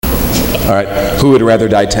All right, who would rather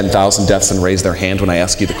die 10,000 deaths than raise their hand when I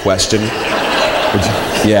ask you the question?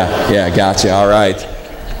 Yeah, gotcha, all right.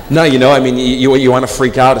 No, I mean, you want to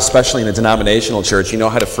freak out, especially in a denominational church. You know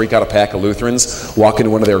how to freak out a pack of Lutherans? Walk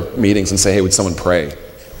into one of their meetings and say, hey, would someone pray?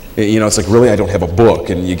 It's like, really, I don't have a book.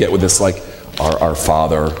 And you get with this, like, our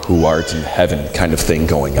Father who art in heaven kind of thing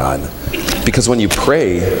going on. Because when you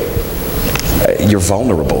pray, you're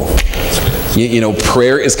vulnerable.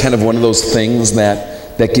 Prayer is kind of one of those things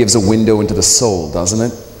that gives a window into the soul,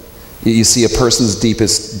 doesn't it? You see a person's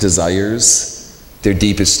deepest desires, their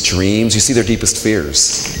deepest dreams. You see their deepest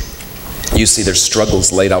fears. You see their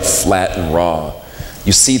struggles laid out flat and raw.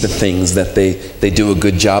 You see the things that they do a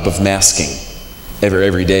good job of masking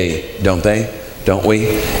every day, don't they? Don't we?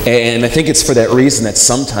 And I think it's for that reason that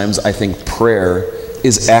sometimes I think prayer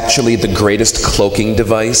is actually the greatest cloaking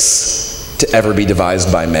device to ever be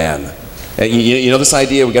devised by man. You know this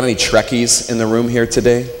idea? We got any Trekkies in the room here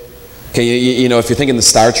today? Okay, if you think in the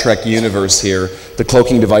Star Trek universe here, the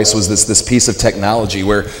cloaking device was this piece of technology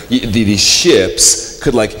where these ships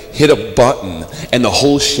could like hit a button and the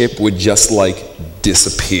whole ship would just like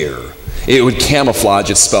disappear. It would camouflage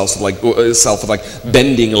itself with like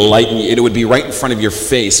bending light, and it would be right in front of your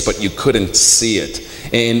face, but you couldn't see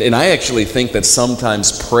it. And I actually think that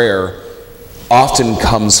sometimes prayer often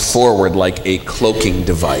comes forward like a cloaking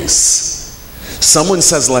device. Someone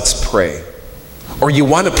says, let's pray. Or you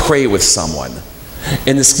want to pray with someone.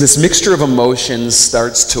 And this mixture of emotions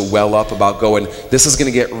starts to well up about going, this is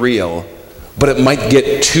going to get real, but it might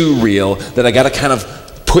get too real that I got to kind of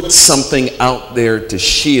put something out there to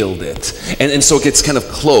shield it. And so it gets kind of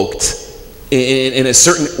cloaked in a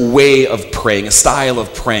certain way of praying, a style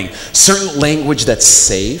of praying. Certain language that's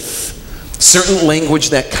safe, certain language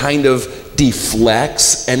that kind of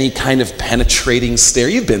deflects any kind of penetrating stare.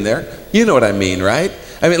 You've been there. You know what I mean, right?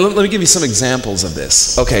 I mean, let me give you some examples of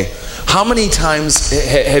this. Okay, how many times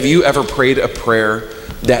have you ever prayed a prayer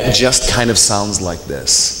that just kind of sounds like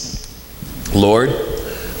this? Lord,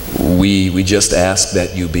 we just ask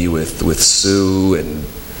that you be with Sue, and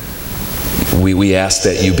we ask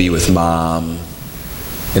that you be with Mom.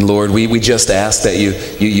 And Lord, we just ask that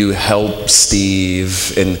you help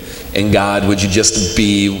Steve, and God, would you just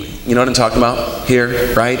be, you know what I'm talking about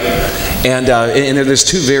here, right? And there's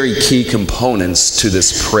two very key components to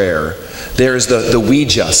this prayer. There's the we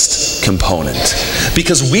just component.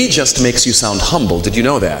 Because we just makes you sound humble. Did you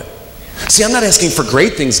know that? See, I'm not asking for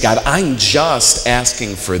great things, God. I'm just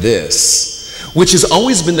asking for this. Which has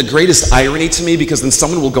always been the greatest irony to me, because then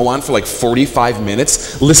someone will go on for like 45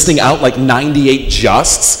 minutes listing out like 98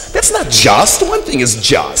 justs. That's not just. One thing is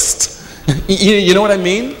just. You know what I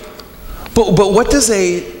mean? But what does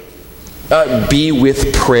a be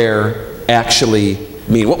with prayer actually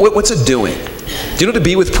mean? What's it doing? Do you know what to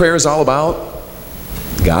be with prayer is all about?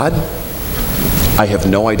 God, I have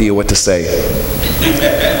no idea what to say.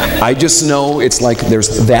 I just know it's like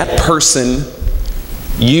there's that person,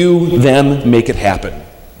 you, them, make it happen.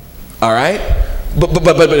 All right? But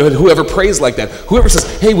whoever prays like that, whoever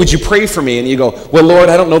says, hey, would you pray for me? And you go, well, Lord,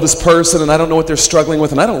 I don't know this person, and I don't know what they're struggling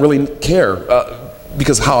with, and I don't really care.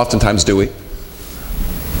 Because how oftentimes do we?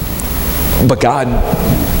 But God,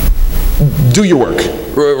 do your work,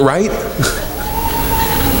 right?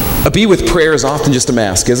 A be with prayer is often just a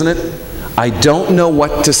mask, isn't it? I don't know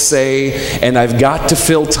what to say, and I've got to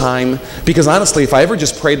fill time, because honestly, if I ever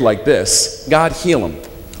just prayed like this, God, heal him.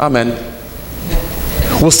 Amen.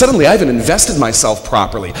 Well, suddenly I haven't invested myself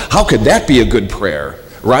properly. How could that be a good prayer?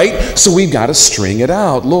 Right? So we've got to string it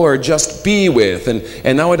out. Lord, just be with.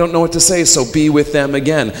 And now I don't know what to say, so be with them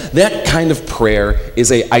again. That kind of prayer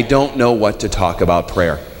is a I don't know what to talk about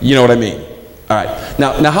prayer. You know what I mean? All right.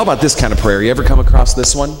 Now how about this kind of prayer? You ever come across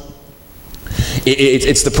this one?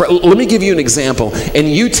 It's the prayer. Let me give you an example, and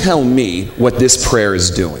you tell me what this prayer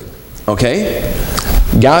is doing. Okay?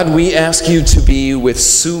 God, we ask you to be with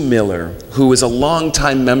Sue Miller, who is a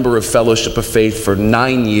longtime member of Fellowship of Faith for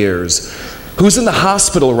 9 years, who's in the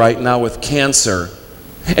hospital right now with cancer,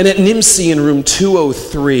 and at NIMSI in room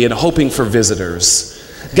 203 and hoping for visitors.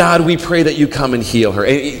 God, we pray that you come and heal her.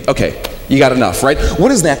 Okay, you got enough, right?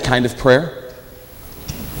 What is that kind of prayer?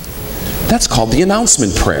 That's called the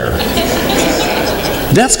announcement prayer.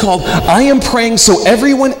 That's called, I am praying so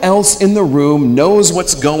everyone else in the room knows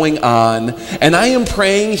what's going on, and I am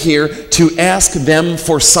praying here to ask them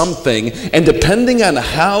for something, and depending on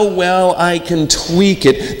how well I can tweak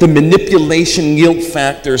it, the manipulation guilt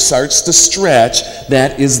factor starts to stretch.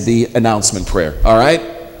 That is the announcement prayer, all right?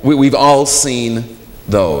 We've all seen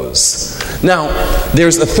those. Now,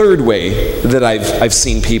 there's a third way that I've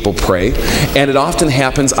seen people pray, and it often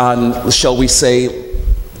happens on, shall we say,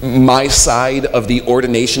 my side of the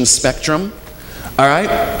ordination spectrum. All right?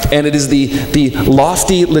 And it is the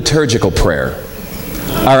lofty liturgical prayer.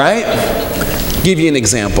 All right? Give you an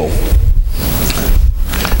example.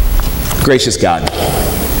 Gracious God,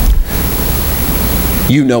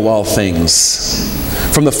 you know all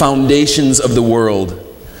things. From the foundations of the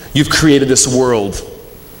world, you've created this world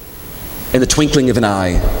in the twinkling of an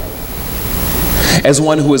eye. As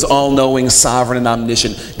one who is all-knowing, sovereign, and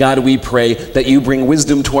omniscient, God, we pray that you bring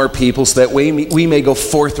wisdom to our people so that we may go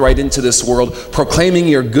forth right into this world, proclaiming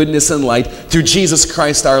your goodness and light through Jesus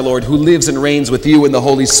Christ our Lord, who lives and reigns with you in the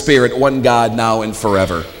Holy Spirit, one God, now and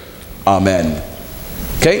forever. Amen.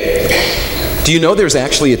 Okay? Do you know there's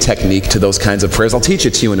actually a technique to those kinds of prayers? I'll teach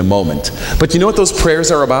it to you in a moment. But do you know what those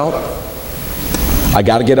prayers are about? I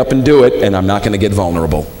got to get up and do it, and I'm not going to get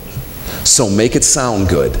vulnerable. So make it sound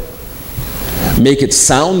good. Make it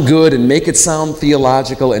sound good, and make it sound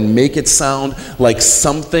theological, and make it sound like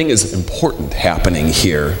something is important happening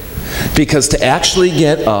here. Because to actually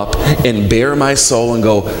get up and bare my soul and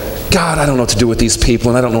go, God, I don't know what to do with these people,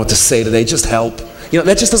 and I don't know what to say today, just help. You know,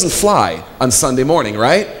 that just doesn't fly on Sunday morning,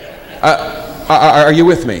 right? Are you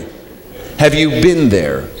with me? Have you been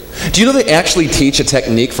there? Do you know they actually teach a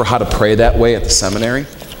technique for how to pray that way at the seminary?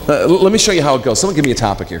 Let me show you how it goes. Someone give me a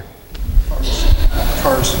topic here.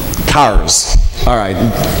 Cars. All right.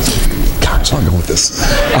 Cars, I'll go with this.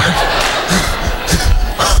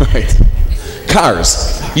 All right.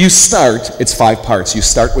 Cars. You start, it's 5 parts. You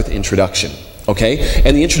start with introduction, okay?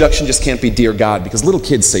 And the introduction just can't be Dear God, because little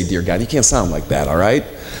kids say Dear God. You can't sound like that, all right?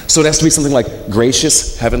 So it has to be something like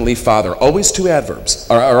Gracious Heavenly Father. Always 2 adverbs,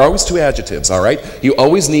 or always 2 adjectives, all right? You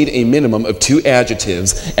always need a minimum of 2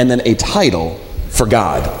 adjectives and then a title for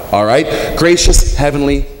God, all right? Gracious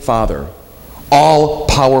Heavenly Father.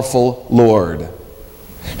 All-powerful Lord.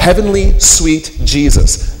 Heavenly sweet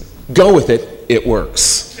Jesus. Go with it, it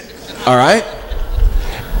works. All right?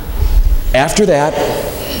 After that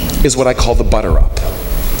is what I call the butter up.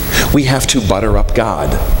 We have to butter up God.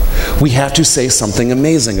 We have to say something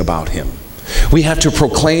amazing about him. We have to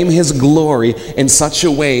proclaim his glory in such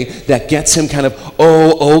a way that gets him kind of,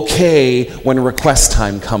 oh, okay, when request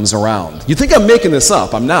time comes around. You think I'm making this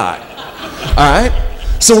up? I'm not. All right?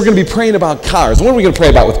 So we're going to be praying about cars. What are we going to pray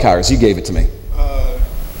about with cars? You gave it to me.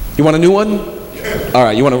 You want a new one? Yeah. All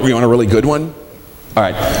right, you want a really good one? All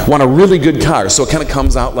right, want a really good car. So it kind of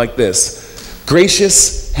comes out like this.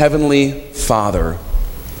 Gracious Heavenly Father,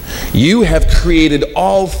 you have created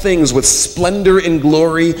all things with splendor and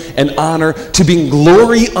glory and honor to bring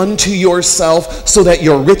glory unto yourself so that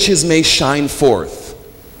your riches may shine forth.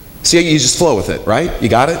 See, you just flow with it, right? You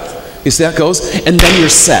got it? You see how it goes? And then you're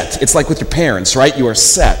set. It's like with your parents, right? You are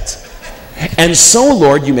set. And so,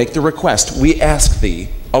 Lord, you make the request. We ask thee.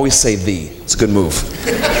 Always say thee. It's a good move.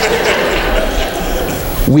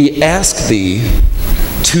 We ask thee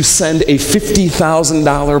to send a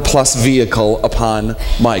 $50,000 plus vehicle upon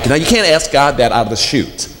Mike. Now, you can't ask God that out of the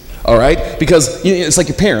chute, all right? Because it's like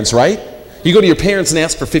your parents, right? You go to your parents and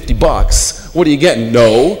ask for $50. What do you get?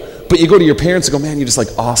 No. But you go to your parents and go, man, you're just like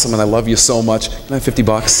awesome and I love you so much. Can I have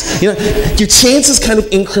 $50? You know, your chances kind of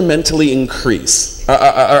incrementally increase.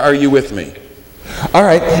 Are you with me? All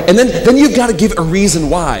right, and then you've got to give a reason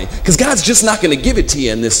why. Because God's just not going to give it to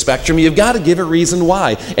you in this spectrum. You've got to give a reason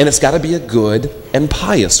why. And it's got to be a good and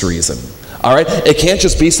pious reason. All right? It can't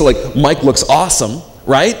just be so like Mike looks awesome,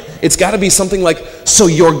 right? It's got to be something like, so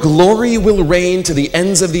your glory will reign to the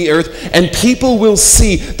ends of the earth, and people will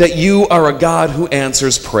see that you are a God who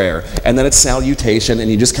answers prayer. And then it's salutation, and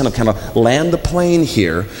you just kind of land the plane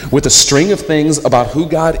here with a string of things about who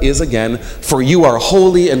God is again. For you are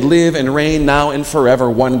holy and live and reign now and forever,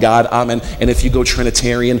 one God, amen. And if you go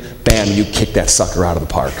Trinitarian, bam, you kick that sucker out of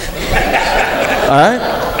the park. All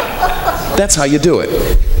right? That's how you do it.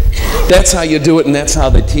 That's how you do it, and that's how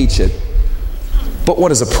they teach it. But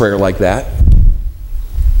what is a prayer like that?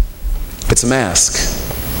 It's a mask.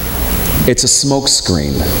 It's a smoke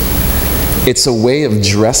screen. It's a way of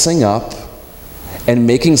dressing up and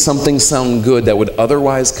making something sound good that would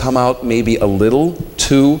otherwise come out maybe a little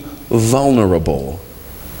too vulnerable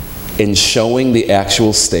in showing the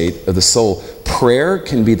actual state of the soul. Prayer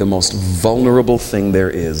can be the most vulnerable thing there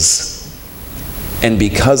is. And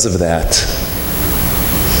because of that,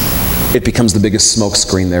 it becomes the biggest smoke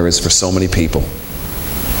screen there is for so many people.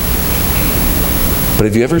 But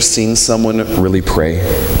have you ever seen someone really pray?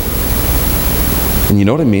 And you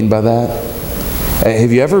know what I mean by that?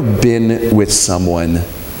 Have you ever been with someone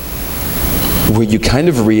where you kind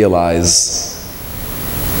of realize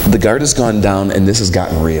the guard has gone down and this has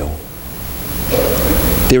gotten real?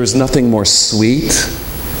 There is nothing more sweet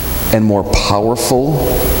and more powerful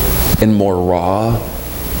and more raw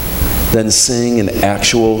than sing an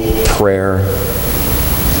actual prayer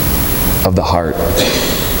of the heart.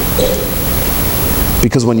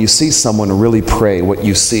 Because when you see someone really pray, what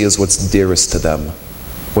you see is what's dearest to them,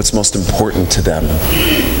 what's most important to them.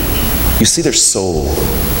 You see their soul,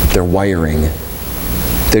 their wiring,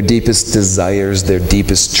 their deepest desires, their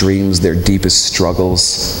deepest dreams, their deepest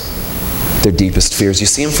struggles, their deepest fears. You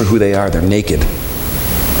see them for who they are. They're naked,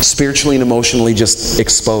 spiritually and emotionally just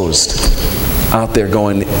exposed, out there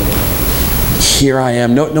going, here I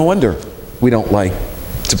am. No wonder we don't like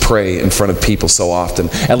to pray in front of people so often,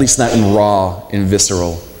 at least not in raw and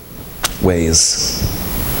visceral ways,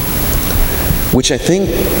 which I think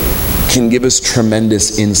can give us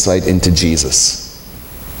tremendous insight into Jesus.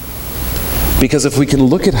 Because if we can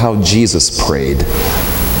look at how Jesus prayed,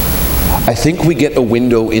 I think we get a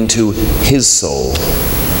window into his soul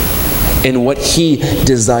and what he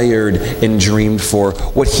desired and dreamed for,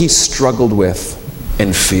 what he struggled with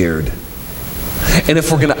and feared. And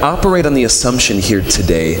if we're going to operate on the assumption here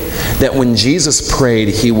today that when Jesus prayed,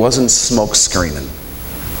 he wasn't smoke screening.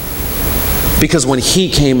 Because when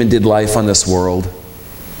he came and did life on this world,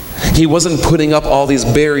 he wasn't putting up all these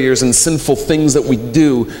barriers and sinful things that we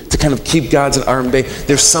do to kind of keep God's at arm's bay.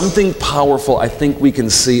 There's something powerful I think we can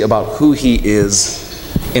see about who he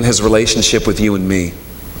is in his relationship with you and me,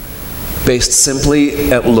 based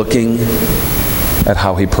simply at looking at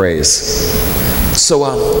how he prays. So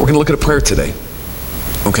we're going to look at a prayer today.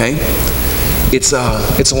 Okay? It's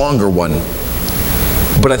a longer one,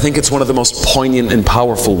 but I think it's one of the most poignant and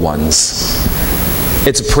powerful ones.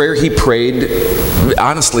 It's a prayer he prayed,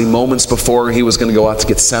 honestly, moments before he was going to go out to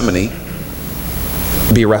Gethsemane,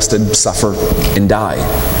 be arrested, suffer, and die.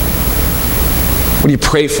 What do you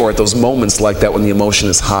pray for at those moments like that when the emotion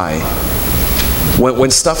is high?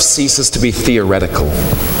 When stuff ceases to be theoretical.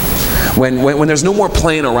 When there's no more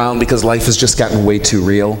playing around because life has just gotten way too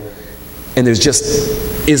real, and there's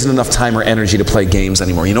just isn't enough time or energy to play games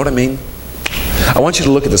anymore. You know what I mean? I want you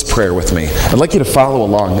to look at this prayer with me. I'd like you to follow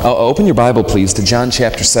along. Open your Bible, please, to John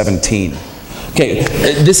chapter 17. Okay,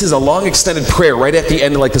 this is a long extended prayer right at the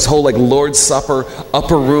end of like this whole like Lord's Supper,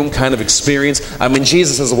 upper room kind of experience. I mean,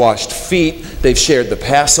 Jesus has washed feet. They've shared the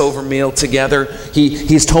Passover meal together.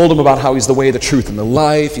 He's told them about how he's the way, the truth, and the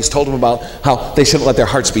life. He's told them about how they shouldn't let their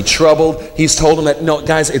hearts be troubled. He's told them that, no,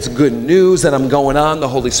 guys, it's good news that I'm going on. The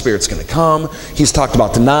Holy Spirit's going to come. He's talked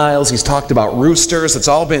about denials. He's talked about roosters. It's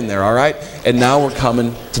all been there, all right? And now we're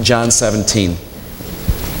coming to John 17.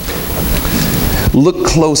 Look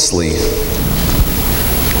closely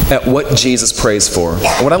at what Jesus prays for.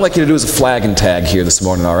 And what I'd like you to do is a flag and tag here this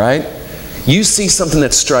morning, all right? You see something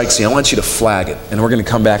that strikes you, I want you to flag it, and we're going to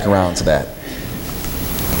come back around to that.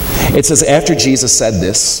 It says, after Jesus said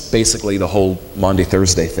this, basically the whole Maundy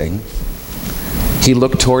Thursday thing, he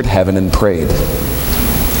looked toward heaven and prayed,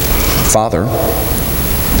 Father,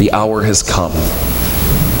 the hour has come.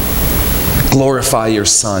 Glorify your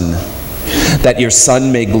Son, that your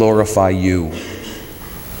Son may glorify you.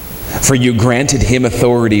 For you granted him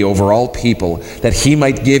authority over all people, that he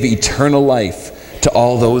might give eternal life to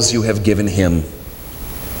all those you have given him.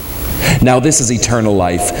 Now this is eternal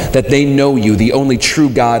life, that they know you, the only true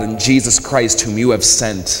God, and Jesus Christ, whom you have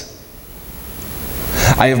sent.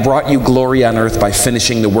 I have brought you glory on earth by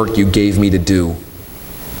finishing the work you gave me to do.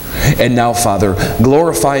 And now, Father,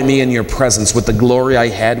 glorify me in your presence with the glory I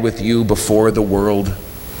had with you before the world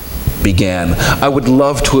began. I would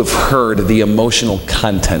love to have heard the emotional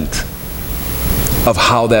content of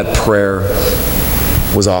how that prayer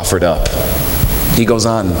was offered up. He goes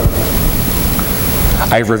on,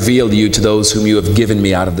 I revealed you to those whom you have given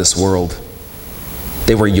me out of this world.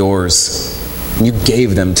 They were yours. You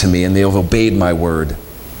gave them to me, and they have obeyed my word.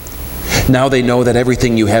 Now they know that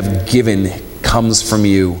everything you have given comes from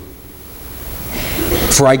you.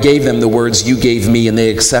 For I gave them the words you gave me, and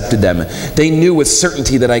they accepted them. They knew with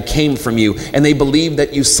certainty that I came from you, and they believed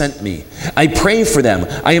that you sent me. I pray for them.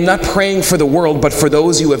 I am not praying for the world, but for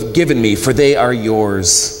those you have given me, for they are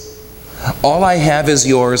yours. All I have is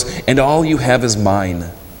yours, and all you have is mine.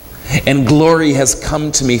 And glory has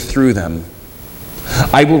come to me through them.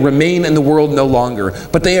 I will remain in the world no longer,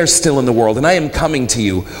 but they are still in the world, and I am coming to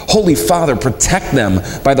you. Holy Father, protect them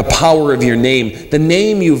by the power of your name, the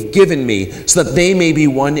name you've given me, so that they may be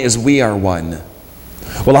one as we are one.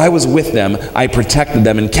 While I was with them, I protected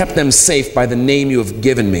them and kept them safe by the name you have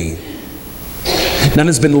given me. None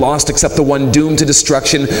has been lost except the one doomed to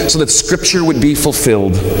destruction, so that Scripture would be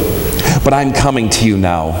fulfilled. But I'm coming to you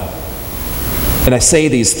now. And I say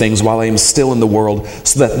these things while I am still in the world,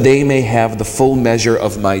 so that they may have the full measure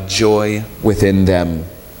of my joy within them.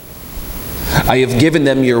 I have given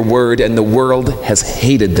them your word, and the world has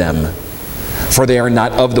hated them, for they are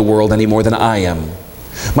not of the world any more than I am.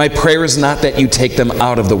 My prayer is not that you take them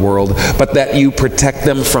out of the world, but that you protect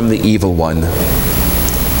them from the evil one.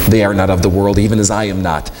 They are not of the world, even as I am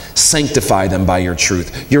not. Sanctify them by your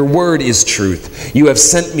truth. Your word is truth. You have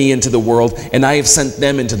sent me into the world, and I have sent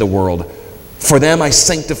them into the world. For them I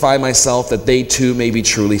sanctify myself, that they too may be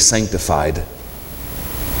truly sanctified.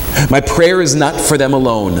 My prayer is not for them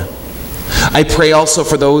alone. I pray also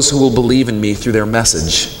for those who will believe in me through their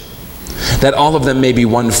message, that all of them may be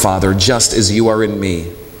one, Father, just as you are in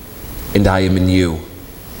me, and I am in you.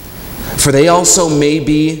 For they also may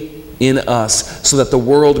be in us, so that the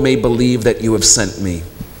world may believe that you have sent me.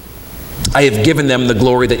 I have given them the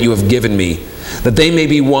glory that you have given me, that they may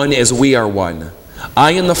be one as we are one.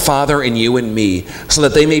 I and the Father, and you and me, so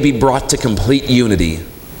that they may be brought to complete unity.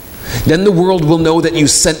 Then the world will know that you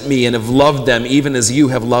sent me and have loved them even as you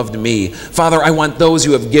have loved me. Father, I want those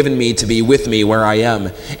you have given me to be with me where I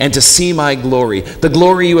am, and to see my glory, the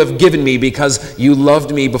glory you have given me because you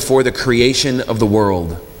loved me before the creation of the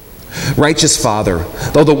world. Righteous Father,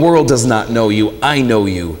 though the world does not know you, I know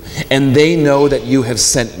you, and they know that you have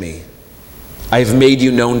sent me. I have made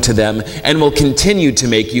you known to them, and will continue to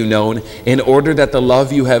make you known, in order that the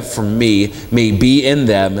love you have for me may be in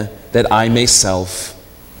them, that I myself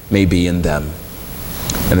may be in them.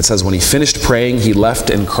 And it says when he finished praying, he left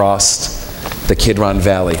and crossed the Kidron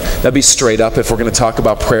Valley. That'd be straight up. If we're going to talk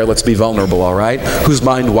about prayer, let's be vulnerable, all right? Whose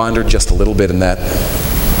mind wandered just a little bit in that?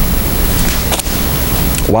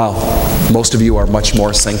 Wow, most of you are much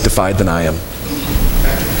more sanctified than I am.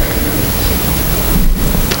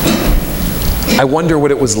 I wonder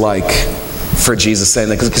what it was like for Jesus saying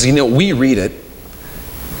that, because you know, we read it,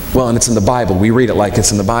 well, and it's in the Bible. We read it like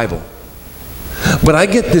it's in the Bible. But I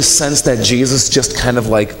get this sense that Jesus just kind of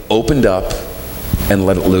like opened up and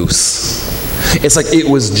let it loose. It's like it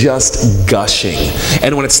was just gushing.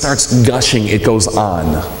 And when it starts gushing, it goes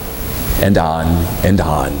on and on and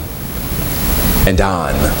on and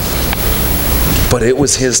on. But it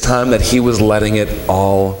was his time that he was letting it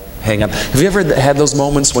all hang out. Have you ever had those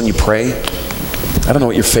moments when you pray? I don't know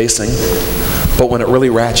what you're facing, but when it really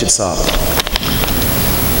ratchets up,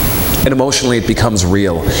 and emotionally it becomes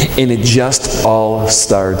real, and it just all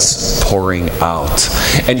starts pouring out.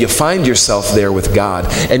 And you find yourself there with God,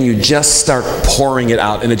 and you just start pouring it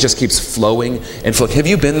out, and it just keeps flowing and flowing. Have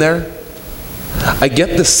you been there? I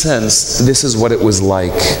get the sense this is what it was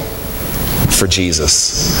like for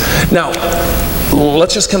Jesus. Now,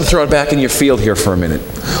 let's just kind of throw it back in your field here for a minute.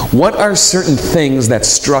 What are certain things that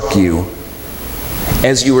struck you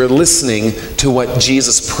as you were listening to what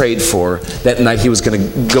Jesus prayed for that night he was going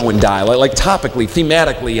to go and die? Like topically,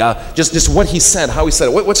 thematically, just what he said, how he said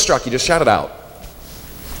it. What struck you? Just shout it out.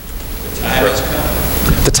 The time has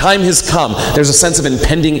come. The time has come. There's a sense of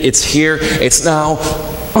impending. It's here. It's now.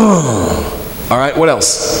 All right, what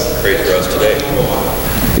else? Pray for us today.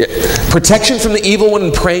 Yeah. Protection from the evil one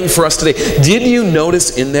and praying for us today. Did you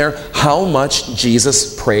notice in there how much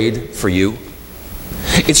Jesus prayed for you?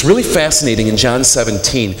 It's really fascinating in John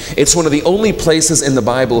 17. It's one of the only places in the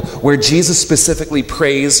Bible where Jesus specifically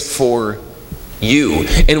prays for you.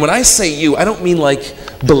 And when I say you, I don't mean like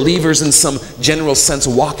believers in some general sense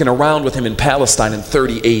walking around with him in Palestine in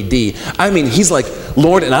 30 AD. I mean, he's like,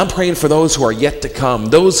 Lord, and I'm praying for those who are yet to come,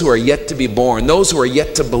 those who are yet to be born, those who are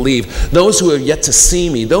yet to believe, those who are yet to see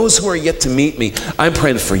me, those who are yet to meet me. I'm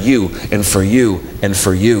praying for you and for you and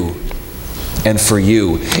for you and for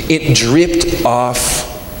you. It dripped off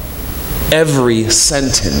every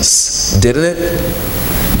sentence, didn't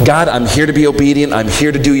it? God, I'm here to be obedient. I'm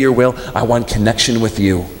here to do your will. I want connection with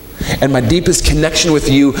you. And my deepest connection with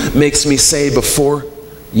you makes me say before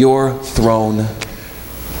your throne,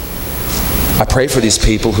 I pray for these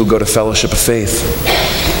people who go to Fellowship of Faith.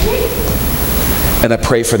 And I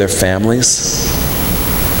pray for their families.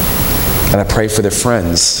 And I pray for their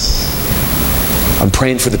friends. I'm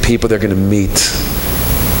praying for the people they're going to meet.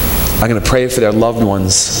 I'm going to pray for their loved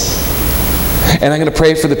ones. And I'm going to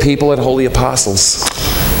pray for the people at Holy Apostles,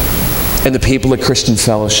 and the people at Christian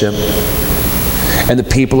Fellowship, and the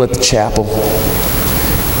people at the chapel,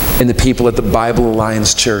 and the people at the Bible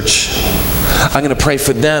Alliance Church. I'm going to pray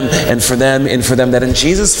for them and for them and for them, that in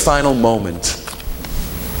Jesus' final moment,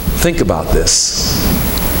 think about this,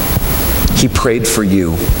 he prayed for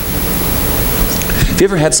you. Have you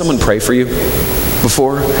ever had someone pray for you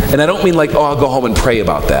before? And I don't mean like, oh, I'll go home and pray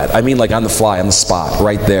about that. I mean like on the fly, on the spot,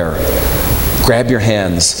 right there. Grab your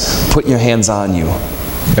hands, put your hands on you,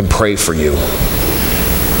 and pray for you.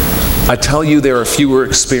 I tell you, there are fewer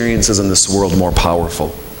experiences in this world more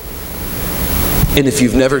powerful. And if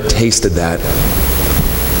you've never tasted that,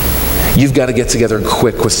 you've got to get together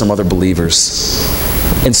quick with some other believers.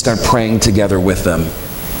 and start praying together with them.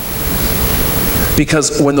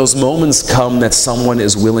 Because when those moments come that someone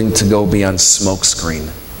is willing to go beyond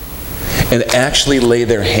smokescreen and actually lay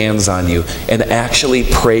their hands on you and actually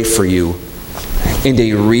pray for you in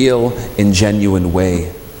a real and genuine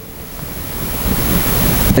way.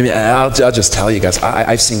 I mean, I'll just tell you guys,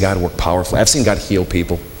 I've seen God work powerfully. I've seen God heal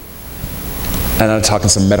people. And I'm not talking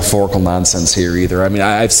some metaphorical nonsense here either. I mean,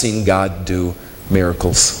 I've seen God do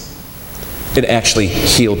miracles and actually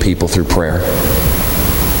heal people through prayer.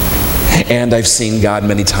 And I've seen God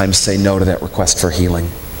many times say no to that request for healing.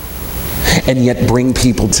 And yet bring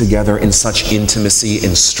people together in such intimacy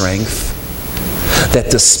and strength that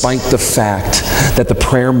despite the fact that the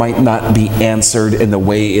prayer might not be answered in the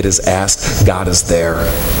way it is asked, God is there.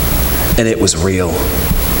 And it was real.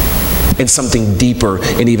 And something deeper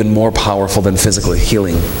and even more powerful than physical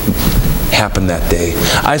healing happened that day.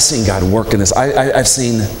 I've seen God work in this. I've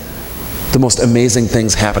seen the most amazing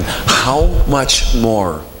things happen. How much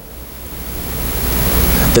more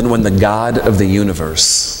than when the God of the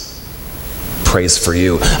universe prays for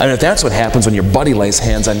you? I mean, if that's what happens when your buddy lays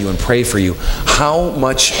hands on you and pray for you, how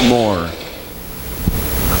much more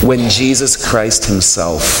when Jesus Christ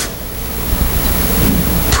himself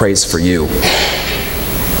prays for you?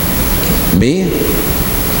 Me?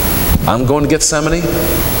 I'm going to Gethsemane.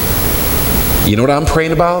 You know what I'm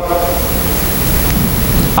praying about?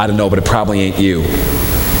 I don't know, but it probably ain't you.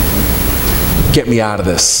 Get me out of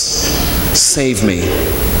this. Save me.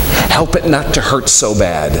 Help it not to hurt so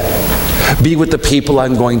bad. Be with the people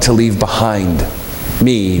I'm going to leave behind.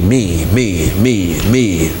 Me.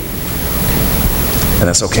 And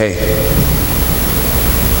that's okay.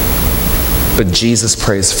 But Jesus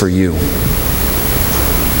prays for you.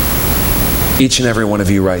 Each and every one of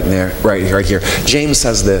you right here. James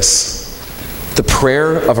says this: the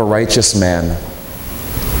prayer of a righteous man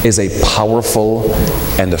is a powerful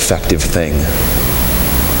and effective thing.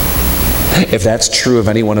 If that's true of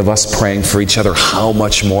any one of us praying for each other, how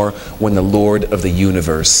much more when the Lord of the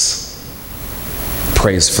universe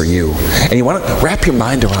prays for you? And you want to wrap your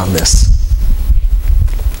mind around this.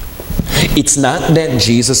 It's not that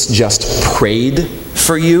Jesus just prayed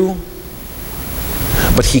for you,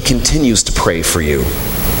 but he continues to pray for you.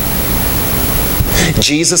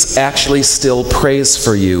 Jesus actually still prays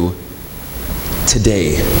for you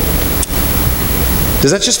today.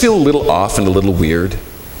 Does that just feel a little off and a little weird?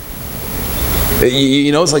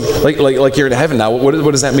 You know, it's like you're in heaven now. What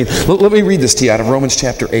does that mean? Let me read this to you out of Romans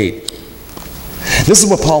chapter 8. This is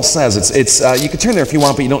what Paul says. You can turn there if you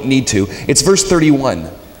want, but you don't need to. It's verse 31.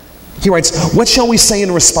 He writes, "What shall we say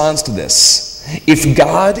in response to this? If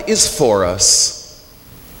God is for us,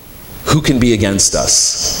 who can be against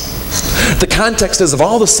us?" The context is of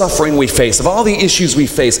all the suffering we face, of all the issues we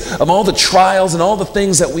face, of all the trials and all the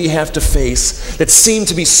things that we have to face that seem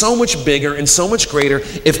to be so much bigger and so much greater.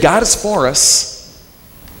 If God is for us,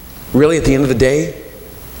 really at the end of the day,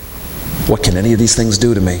 what can any of these things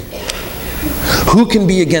do to me? Who can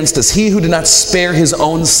be against us? He who did not spare his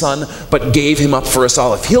own son, but gave him up for us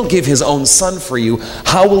all. If he'll give his own son for you,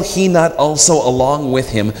 how will he not also along with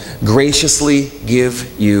him graciously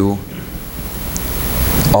give you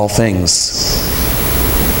all things?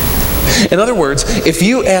 In other words, if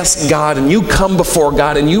you ask God and you come before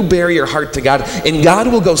God and you bare your heart to God, and God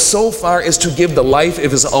will go so far as to give the life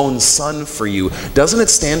of his own son for you, doesn't it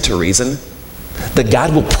stand to reason that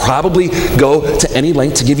God will probably go to any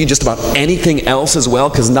length to give you just about anything else as well,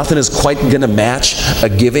 because nothing is quite going to match a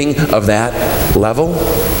giving of that level?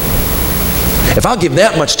 If I'll give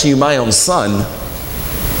that much to you, my own son,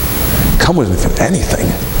 come with me for anything.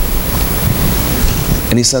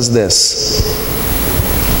 And he says this: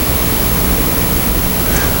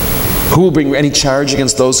 who will bring any charge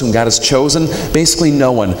against those whom God has chosen? Basically,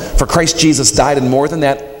 no one. For Christ Jesus died, and more than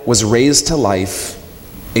that, was raised to life.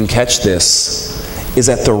 And catch this, is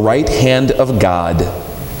at the right hand of God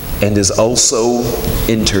and is also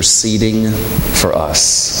interceding for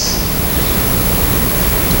us.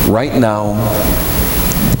 Right now,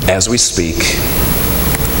 as we speak,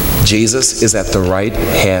 Jesus is at the right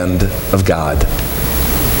hand of God,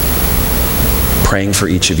 praying for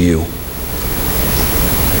each of you.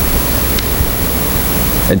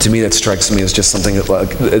 And to me, that strikes me as just something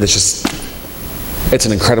that's just, it's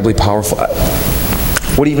an incredibly powerful.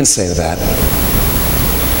 What do you even say to that?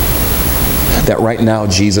 That right now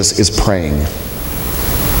Jesus is praying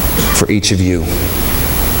for each of you.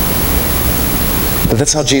 But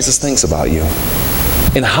that's how Jesus thinks about you,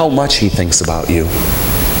 and how much he thinks about you.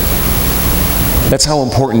 That's how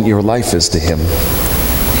important your life is to him.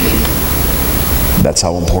 That's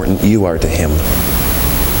how important you are to him.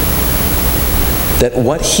 that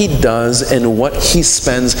what he does and what he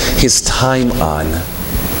spends his time on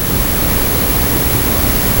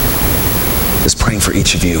is praying for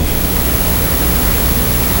each of you.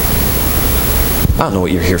 I don't know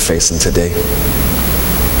what you're here facing today.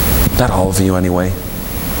 Not all of you anyway.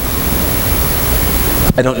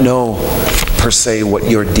 I don't know per se what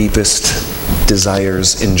your deepest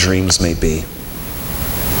desires and dreams may be.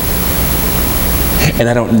 And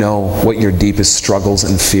I don't know what your deepest struggles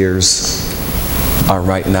and fears are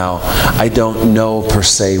right now. I don't know per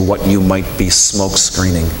se what you might be smoke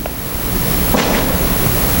screening.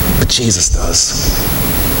 But Jesus does.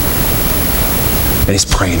 And he's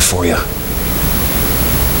praying for you.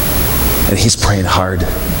 And he's praying hard.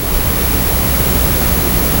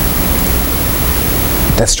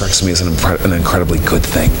 That strikes me as an incredibly good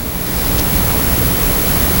thing.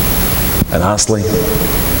 And honestly,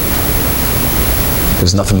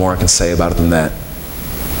 there's nothing more I can say about it than that.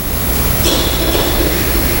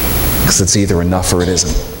 Because it's either enough or it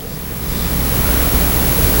isn't.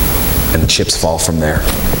 And the chips fall from there.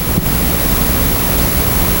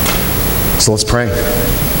 So let's pray.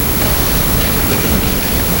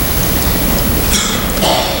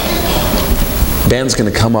 Band's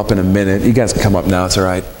going to come up in a minute. You guys can come up now, it's all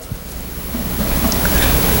right.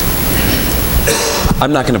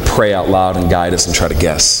 I'm not going to pray out loud and guide us and try to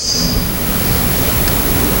guess.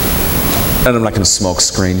 And I'm not going to smoke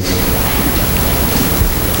screen.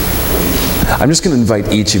 I'm just going to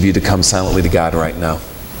invite each of you to come silently to God right now.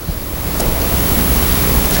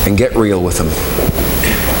 And get real with him.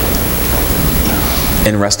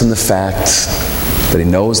 And rest in the fact that he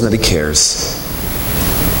knows and that he cares.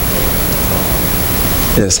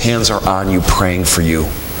 And his hands are on you, praying for you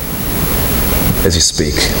as you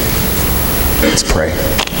speak. Let's pray.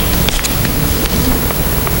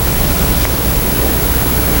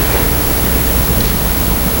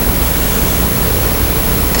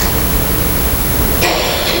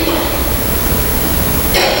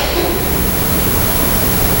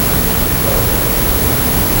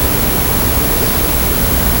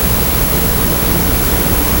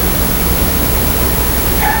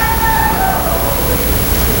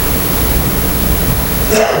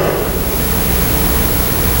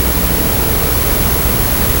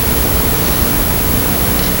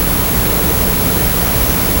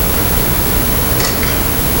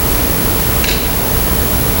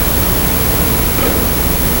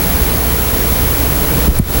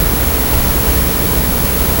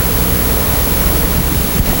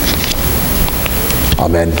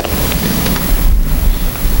 Amen.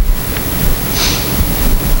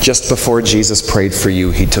 Just before Jesus prayed for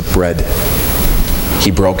you, he took bread.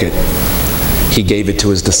 He broke it. He gave it to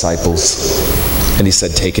his disciples. And he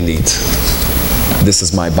said, "Take and eat. This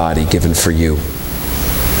is my body given for you.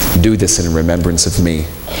 Do this in remembrance of me."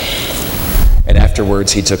 And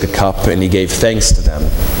afterwards, he took a cup and he gave thanks to them.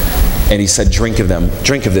 And he said, "Drink of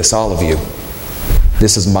this, all of you.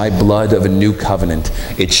 This is my blood of a new covenant.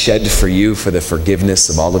 It's shed for you for the forgiveness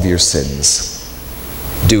of all of your sins.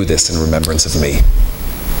 Do this in remembrance of me."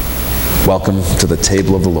 Welcome to the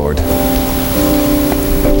table of the Lord.